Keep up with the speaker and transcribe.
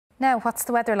Now, what's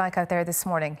the weather like out there this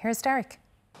morning? Here's Derek.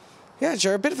 Yeah,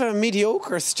 sure. A bit of a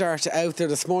mediocre start out there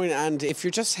this morning, and if you're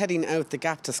just heading out the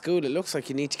gap to school, it looks like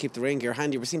you need to keep the rain gear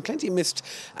handy. We're seeing plenty of mist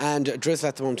and drizzle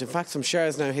at the moment. In fact, some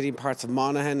showers now hitting parts of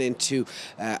Monaghan into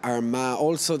Armagh.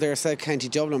 Also there, South County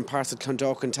Dublin, parts of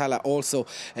Clondalk and Tala, also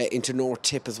into North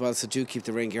Tip as well, so do keep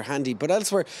the rain gear handy. But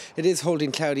elsewhere, it is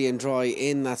holding cloudy and dry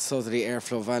in that southerly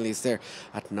airflow valleys there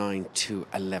at 9 to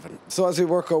 11. So as we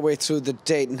work our way through the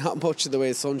day, not much of the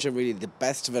way of sunshine, really the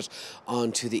best of it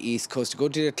onto the east coast. A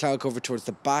good deal of cloud cover towards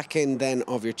the back end then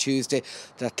of your Tuesday.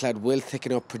 That cloud will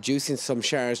thicken up, producing some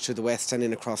showers to the west and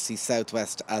in across the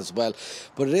southwest as well.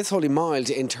 But it is holding mild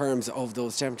in terms of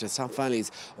those temperatures, top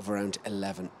valleys of around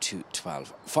 11 to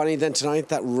 12. Finally then tonight,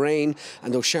 that rain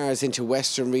and those showers into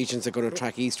western regions are going to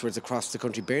track eastwards across the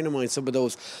country. Bearing in mind some of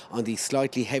those on the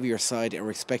slightly heavier side, and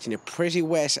we're expecting a pretty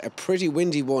wet, a pretty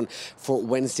windy one for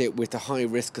Wednesday, with the high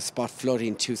risk of spot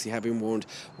flooding. Tuesday have been warned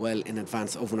well in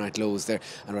advance. Overnight lows there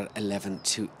and around 11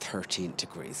 to 13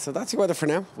 degrees. So that's the weather for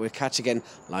now. We'll catch you again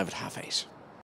live at 8:30.